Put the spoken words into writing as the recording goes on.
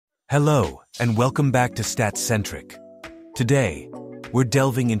Hello, and welcome back to Centric. Today, we're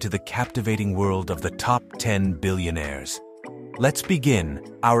delving into the captivating world of the top 10 billionaires. Let's begin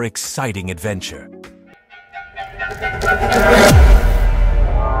our exciting adventure.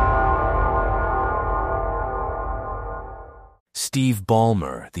 Steve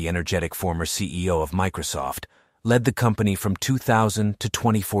Ballmer, the energetic former CEO of Microsoft, led the company from 2000 to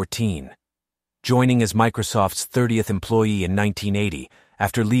 2014. Joining as Microsoft's 30th employee in 1980,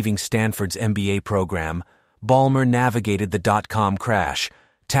 after leaving Stanford's MBA program, Ballmer navigated the dot-com crash,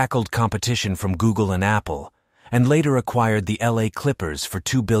 tackled competition from Google and Apple, and later acquired the LA Clippers for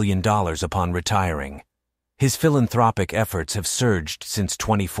 $2 billion upon retiring. His philanthropic efforts have surged since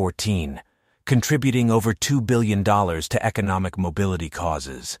 2014, contributing over $2 billion to economic mobility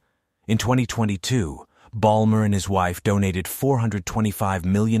causes. In 2022, Ballmer and his wife donated $425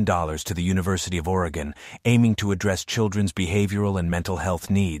 million to the University of Oregon, aiming to address children's behavioral and mental health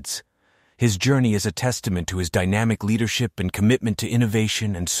needs. His journey is a testament to his dynamic leadership and commitment to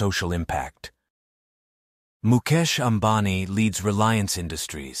innovation and social impact. Mukesh Ambani leads Reliance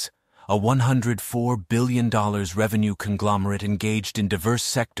Industries, a $104 billion revenue conglomerate engaged in diverse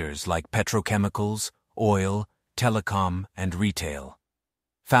sectors like petrochemicals, oil, telecom, and retail.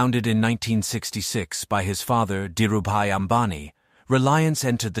 Founded in 1966 by his father, Dhirubhai Ambani, Reliance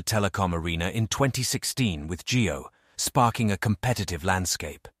entered the telecom arena in 2016 with Jio, sparking a competitive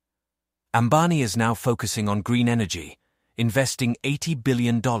landscape. Ambani is now focusing on green energy, investing $80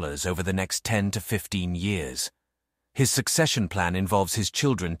 billion over the next 10 to 15 years. His succession plan involves his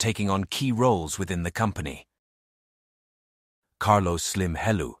children taking on key roles within the company. Carlos Slim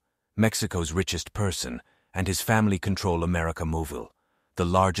Helu, Mexico's richest person, and his family control América Móvil, the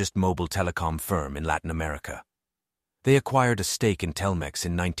largest mobile telecom firm in Latin America. They acquired a stake in Telmex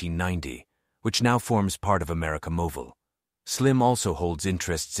in 1990, which now forms part of América Móvil. Slim also holds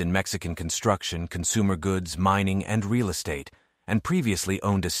interests in Mexican construction, consumer goods, mining, and real estate, and previously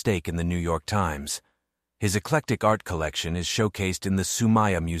owned a stake in the New York Times. His eclectic art collection is showcased in the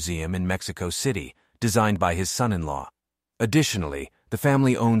Sumaya Museum in Mexico City, designed by his son-in-law. Additionally, the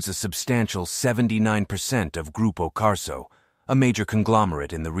family owns a substantial 79% of Grupo Carso, a major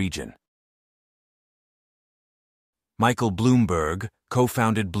conglomerate in the region. Michael Bloomberg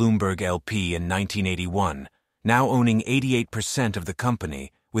co-founded Bloomberg LP in 1981, now owning 88% of the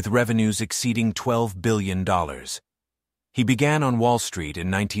company, with revenues exceeding $12 billion. He began on Wall Street in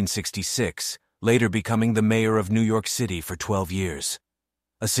 1966, later becoming the mayor of New York City for 12 years.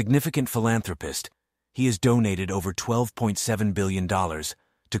 A significant philanthropist, he has donated over $12.7 billion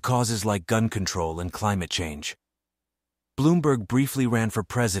to causes like gun control and climate change. Bloomberg briefly ran for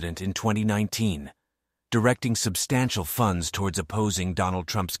president in 2019, directing substantial funds towards opposing Donald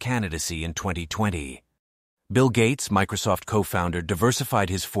Trump's candidacy in 2020. Bill Gates, Microsoft co-founder, diversified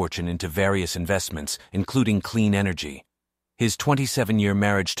his fortune into various investments, including clean energy. His 27-year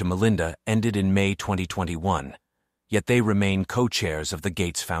marriage to Melinda ended in May 2021, yet they remain co-chairs of the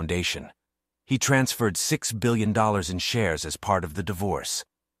Gates Foundation. He transferred $6 billion in shares as part of the divorce.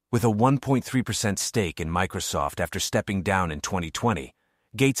 With a 1.3% stake in Microsoft after stepping down in 2020,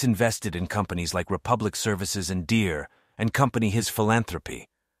 Gates invested in companies like Republic Services and Deere, and company his philanthropy,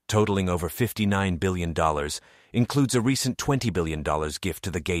 totaling over $59 billion, includes a recent $20 billion gift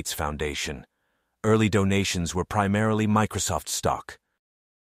to the Gates Foundation. Early donations were primarily Microsoft stock.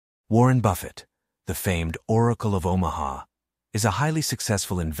 Warren Buffett, the famed Oracle of Omaha, is a highly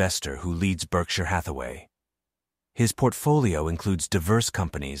successful investor who leads Berkshire Hathaway. His portfolio includes diverse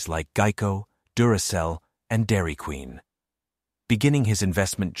companies like Geico, Duracell, and Dairy Queen. Beginning his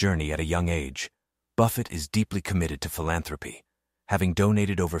investment journey at a young age, Buffett is deeply committed to philanthropy, having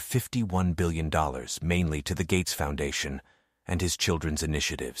donated over $51 billion mainly to the Gates Foundation and his children's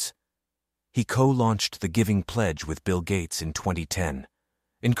initiatives. He co-launched the Giving Pledge with Bill Gates in 2010,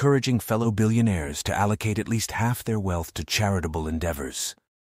 encouraging fellow billionaires to allocate at least half their wealth to charitable endeavors.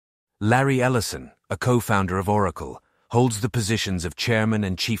 Larry Ellison, a co-founder of Oracle, holds the positions of chairman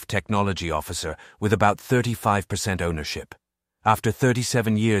and chief technology officer with about 35% ownership. After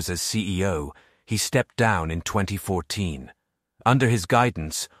 37 years as CEO, he stepped down in 2014. Under his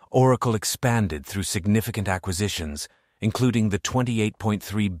guidance, Oracle expanded through significant acquisitions, including the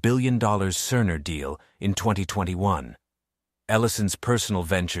 $28.3 billion Cerner deal in 2021. Ellison's personal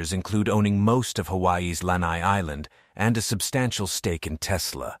ventures include owning most of Hawaii's Lanai Island and a substantial stake in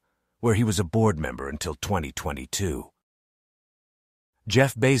Tesla, where he was a board member until 2022.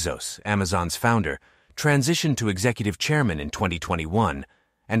 Jeff Bezos, Amazon's founder, transitioned to executive chairman in 2021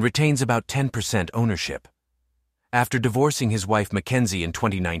 and retains about 10% ownership. After divorcing his wife Mackenzie in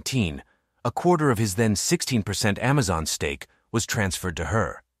 2019, a quarter of his then 16% Amazon stake was transferred to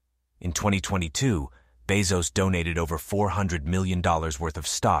her. In 2022, Bezos donated over $400 million worth of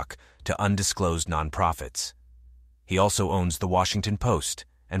stock to undisclosed nonprofits. He also owns The Washington Post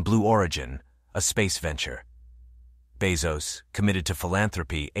and Blue Origin, a space venture. Bezos, committed to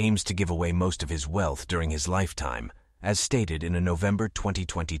philanthropy, aims to give away most of his wealth during his lifetime, as stated in a November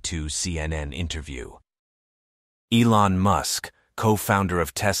 2022 CNN interview. Elon Musk, co-founder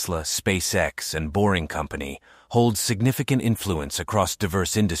of Tesla, SpaceX, and Boring Company, holds significant influence across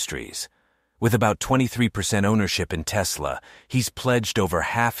diverse industries. With about 23% ownership in Tesla, he's pledged over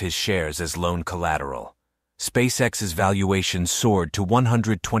half his shares as loan collateral. SpaceX's valuation soared to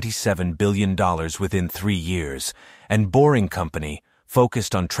 $127 billion within 3 years, and Boring Company,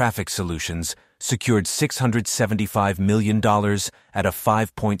 focused on traffic solutions, secured $675 million at a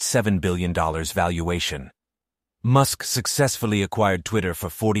 $5.7 billion valuation. Musk successfully acquired Twitter for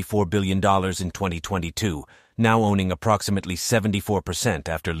 $44 billion in 2022, now owning approximately 74%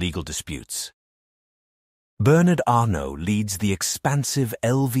 after legal disputes. Bernard Arnault leads the expansive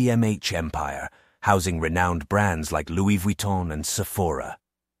LVMH empire, housing renowned brands like Louis Vuitton and Sephora.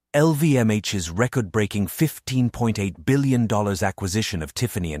 LVMH's record-breaking $15.8 billion acquisition of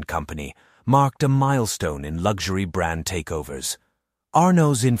Tiffany & Company marked a milestone in luxury brand takeovers.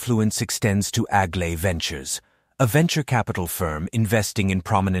 Arnault's influence extends to Agley Ventures, a venture capital firm investing in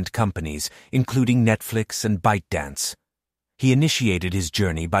prominent companies, including Netflix and ByteDance. He initiated his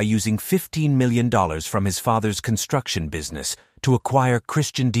journey by using $15 million from his father's construction business to acquire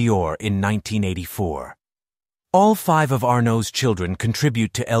Christian Dior in 1984. All 5 of Arnault's children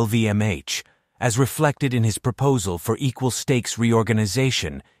contribute to LVMH, as reflected in his proposal for equal stakes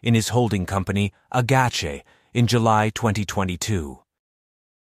reorganization in his holding company, Agache, in July 2022.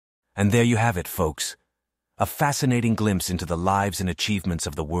 And there you have it, folks. A fascinating glimpse into the lives and achievements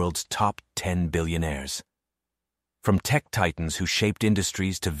of the world's top 10 billionaires. From tech titans who shaped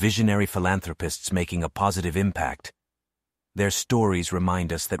industries to visionary philanthropists making a positive impact, their stories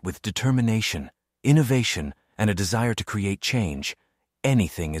remind us that with determination, innovation, and a desire to create change,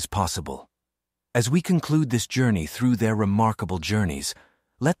 anything is possible. As we conclude this journey through their remarkable journeys,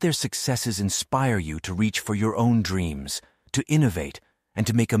 let their successes inspire you to reach for your own dreams, to innovate, and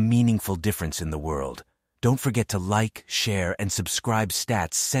to make a meaningful difference in the world. Don't forget to like, share, and subscribe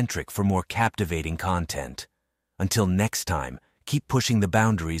Stats Centric for more captivating content. Until next time, keep pushing the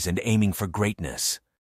boundaries and aiming for greatness.